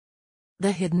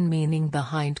The hidden meaning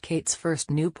behind Kate's first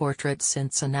new portrait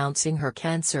since announcing her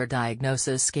cancer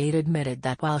diagnosis. Kate admitted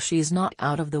that while she's not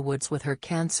out of the woods with her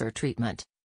cancer treatment.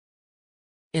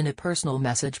 In a personal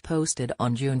message posted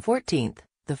on June 14,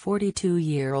 the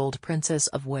 42-year-old Princess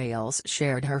of Wales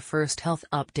shared her first health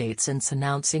update since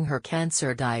announcing her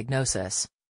cancer diagnosis.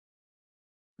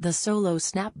 The solo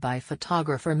snap by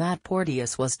photographer Matt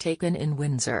Porteous was taken in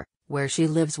Windsor, where she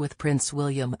lives with Prince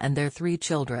William and their 3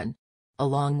 children.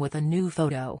 Along with a new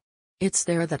photo. It's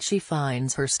there that she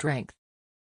finds her strength.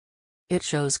 It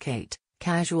shows Kate,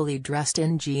 casually dressed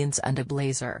in jeans and a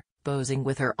blazer, posing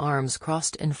with her arms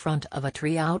crossed in front of a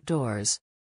tree outdoors.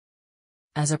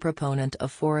 As a proponent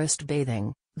of forest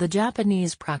bathing, the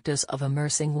Japanese practice of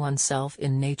immersing oneself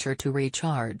in nature to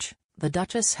recharge, the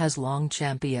Duchess has long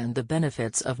championed the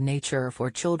benefits of nature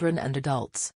for children and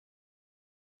adults.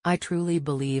 I truly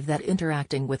believe that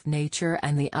interacting with nature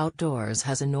and the outdoors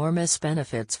has enormous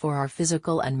benefits for our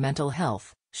physical and mental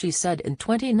health, she said in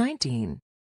 2019.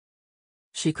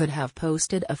 She could have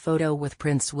posted a photo with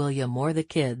Prince William or the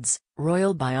kids,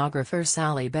 royal biographer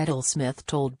Sally Bedell-Smith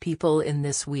told People in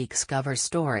this week's cover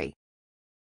story.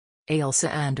 Ailsa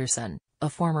Anderson, a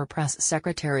former press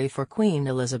secretary for Queen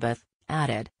Elizabeth,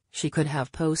 added, she could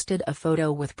have posted a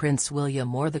photo with Prince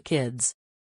William or the kids.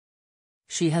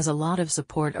 She has a lot of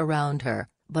support around her,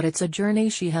 but it's a journey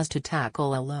she has to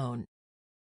tackle alone.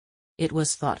 It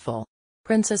was thoughtful.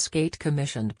 Princess Kate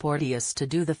commissioned Porteous to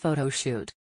do the photo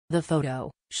shoot. The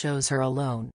photo shows her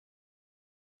alone.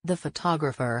 The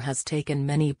photographer has taken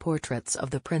many portraits of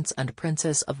the Prince and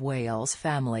Princess of Wales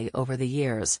family over the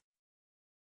years,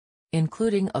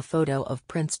 including a photo of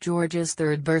Prince George's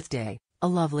 3rd birthday, a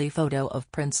lovely photo of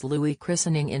Prince Louis'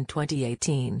 christening in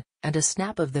 2018, and a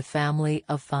snap of the family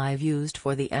of 5 used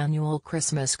for the annual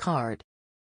Christmas card.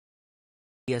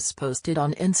 Porteous posted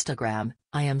on Instagram,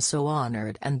 I am so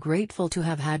honored and grateful to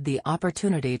have had the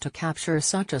opportunity to capture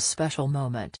such a special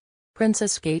moment.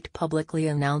 Princess Kate publicly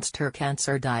announced her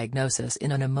cancer diagnosis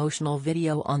in an emotional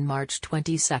video on March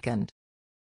 22.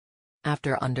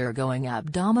 After undergoing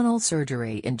abdominal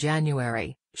surgery in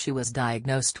January, she was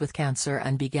diagnosed with cancer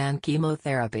and began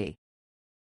chemotherapy.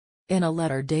 In a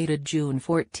letter dated June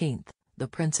 14, the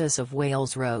Princess of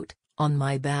Wales wrote, on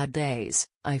my bad days,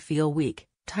 I feel weak,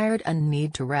 tired and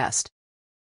need to rest.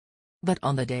 But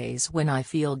on the days when I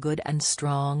feel good and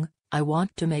strong, I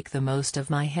want to make the most of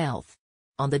my health.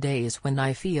 On the days when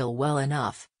I feel well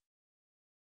enough,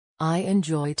 I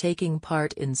enjoy taking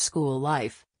part in school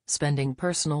life, spending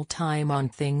personal time on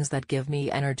things that give me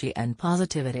energy and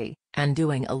positivity, and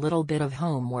doing a little bit of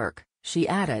homework, she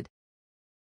added.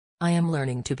 I am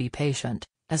learning to be patient,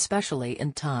 especially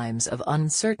in times of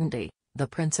uncertainty, the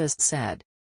princess said.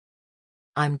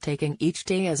 I'm taking each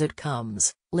day as it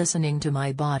comes, listening to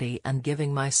my body and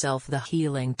giving myself the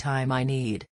healing time I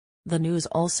need. The news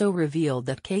also revealed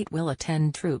that Kate will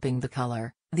attend Trooping the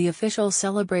Colour, the official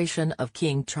celebration of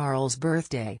King Charles'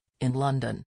 birthday, in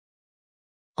London.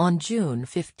 On June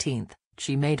 15,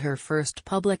 she made her first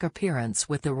public appearance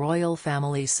with the royal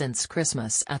family since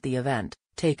Christmas at the event,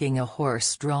 taking a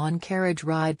horse-drawn carriage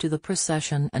ride to the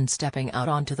procession and stepping out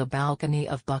onto the balcony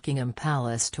of Buckingham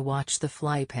Palace to watch the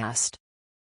flypast.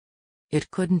 It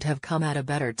couldn't have come at a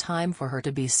better time for her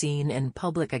to be seen in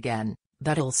public again,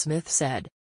 Bedell-Smith said.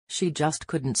 She just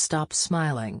couldn't stop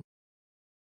smiling.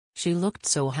 She looked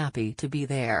so happy to be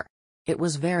there. It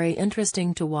was very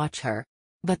interesting to watch her.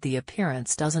 But the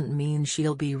appearance doesn't mean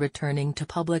she'll be returning to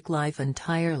public life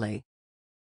entirely.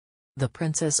 The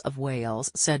Princess of Wales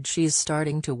said she's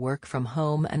starting to work from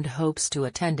home and hopes to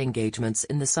attend engagements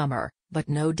in the summer, but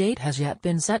no date has yet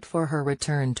been set for her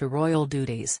return to royal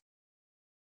duties.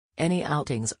 Any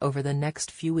outings over the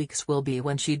next few weeks will be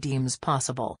when she deems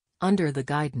possible, under the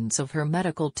guidance of her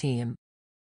medical team.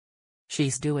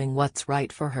 She's doing what's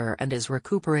right for her and is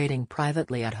recuperating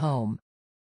privately at home.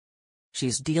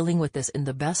 She's dealing with this in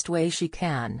the best way she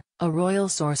can, a royal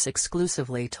source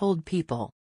exclusively told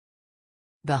People.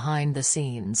 Behind the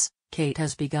scenes, Kate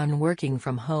has begun working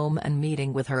from home and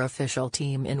meeting with her official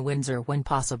team in Windsor when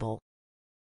possible.